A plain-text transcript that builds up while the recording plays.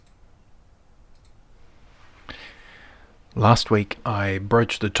Last week I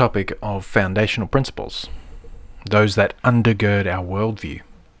broached the topic of foundational principles, those that undergird our worldview.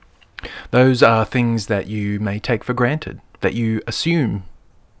 Those are things that you may take for granted, that you assume,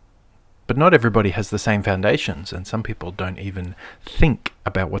 but not everybody has the same foundations, and some people don't even think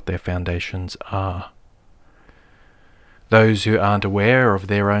about what their foundations are. Those who aren't aware of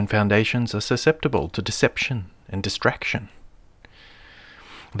their own foundations are susceptible to deception and distraction.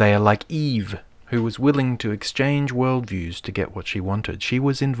 They are like Eve, who was willing to exchange worldviews to get what she wanted. She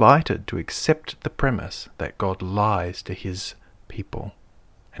was invited to accept the premise that God lies to his people,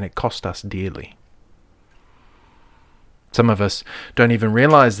 and it cost us dearly. Some of us don't even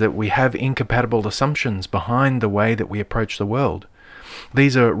realize that we have incompatible assumptions behind the way that we approach the world.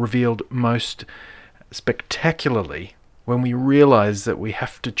 These are revealed most spectacularly when we realize that we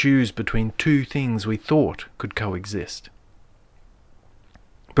have to choose between two things we thought could coexist.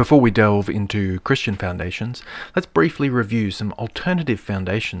 Before we delve into Christian foundations, let's briefly review some alternative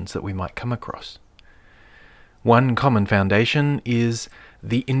foundations that we might come across. One common foundation is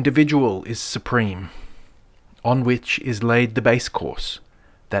the individual is supreme, on which is laid the base course,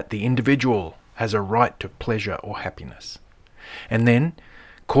 that the individual has a right to pleasure or happiness. And then,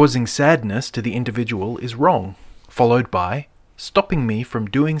 causing sadness to the individual is wrong, followed by, stopping me from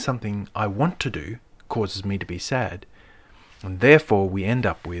doing something I want to do causes me to be sad. And therefore we end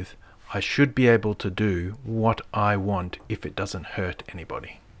up with, I should be able to do what I want if it doesn't hurt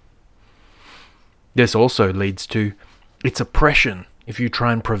anybody. This also leads to, it's oppression if you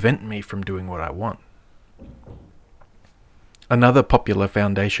try and prevent me from doing what I want. Another popular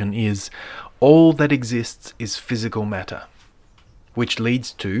foundation is, all that exists is physical matter, which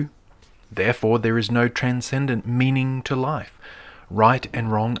leads to, therefore there is no transcendent meaning to life. Right and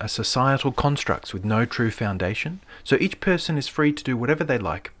wrong are societal constructs with no true foundation, so each person is free to do whatever they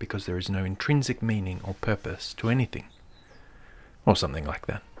like because there is no intrinsic meaning or purpose to anything. Or something like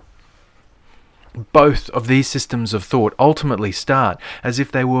that. Both of these systems of thought ultimately start as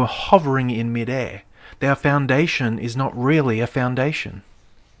if they were hovering in mid-air. Their foundation is not really a foundation.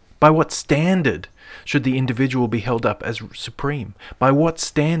 By what standard should the individual be held up as supreme? By what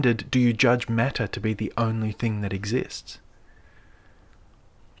standard do you judge matter to be the only thing that exists?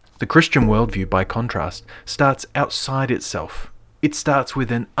 The Christian worldview, by contrast, starts outside itself. It starts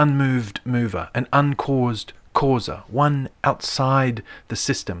with an unmoved mover, an uncaused causer, one outside the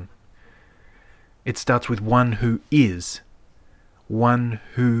system. It starts with one who is, one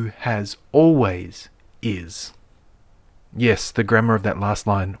who has always is. Yes, the grammar of that last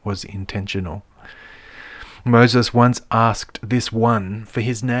line was intentional. Moses once asked this one for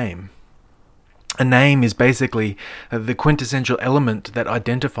his name. A name is basically the quintessential element that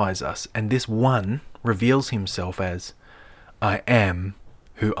identifies us, and this one reveals himself as, I am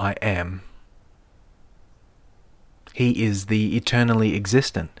who I am. He is the eternally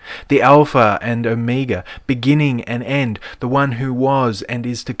existent, the Alpha and Omega, beginning and end, the one who was and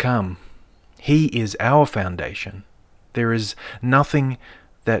is to come. He is our foundation. There is nothing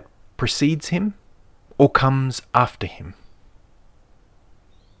that precedes him or comes after him.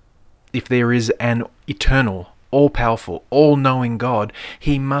 If there is an eternal, all-powerful, all-knowing God,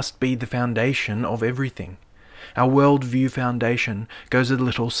 he must be the foundation of everything. Our worldview foundation goes a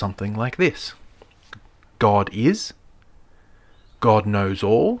little something like this. God is. God knows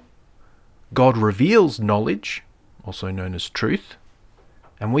all. God reveals knowledge, also known as truth.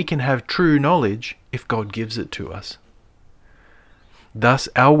 And we can have true knowledge if God gives it to us. Thus,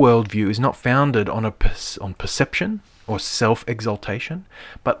 our worldview is not founded on perception or self-exaltation,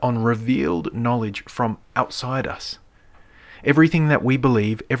 but on revealed knowledge from outside us. Everything that we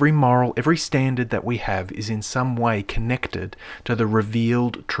believe, every moral, every standard that we have is in some way connected to the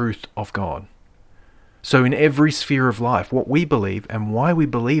revealed truth of God. So in every sphere of life, what we believe and why we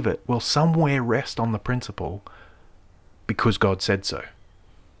believe it will somewhere rest on the principle, because God said so.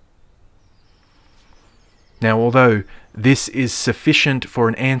 Now, although this is sufficient for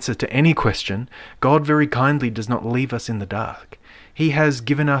an answer to any question, God very kindly does not leave us in the dark. He has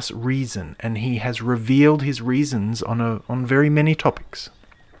given us reason, and he has revealed his reasons on very many topics.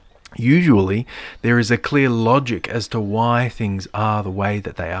 Usually, there is a clear logic as to why things are the way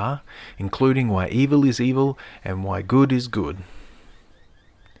that they are, including why evil is evil and why good is good.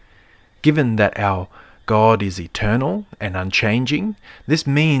 Given that our God is eternal and unchanging, this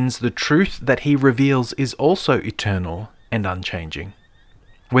means the truth that he reveals is also eternal and unchanging.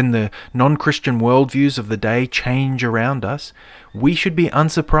 When the non-Christian worldviews of the day change around us, we should be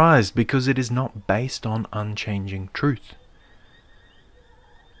unsurprised because it is not based on unchanging truth.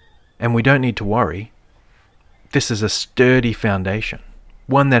 And we don't need to worry. This is a sturdy foundation.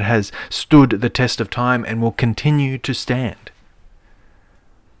 one that has stood the test of time and will continue to stand.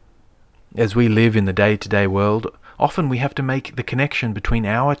 As we live in the day-to-day world, often we have to make the connection between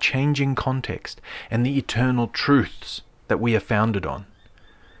our changing context and the eternal truths that we are founded on.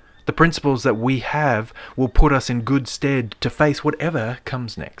 The principles that we have will put us in good stead to face whatever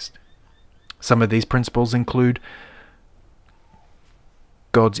comes next. Some of these principles include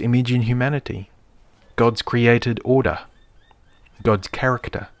God's image in humanity, God's created order, God's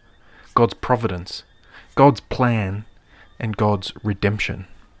character, God's providence, God's plan, and God's redemption.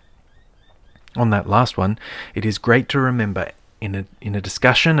 On that last one, it is great to remember in a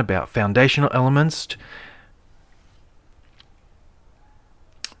discussion about foundational elements,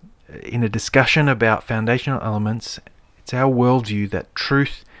 it's our worldview that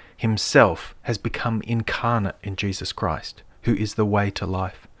truth himself has become incarnate in Jesus Christ, who is the way to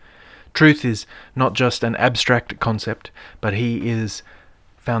life. Truth is not just an abstract concept, but he is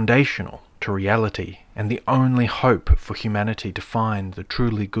foundational to reality and the only hope for humanity to find the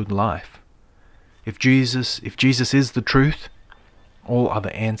truly good life. If Jesus is the truth, all other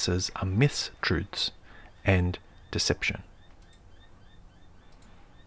answers are mistruths and deception.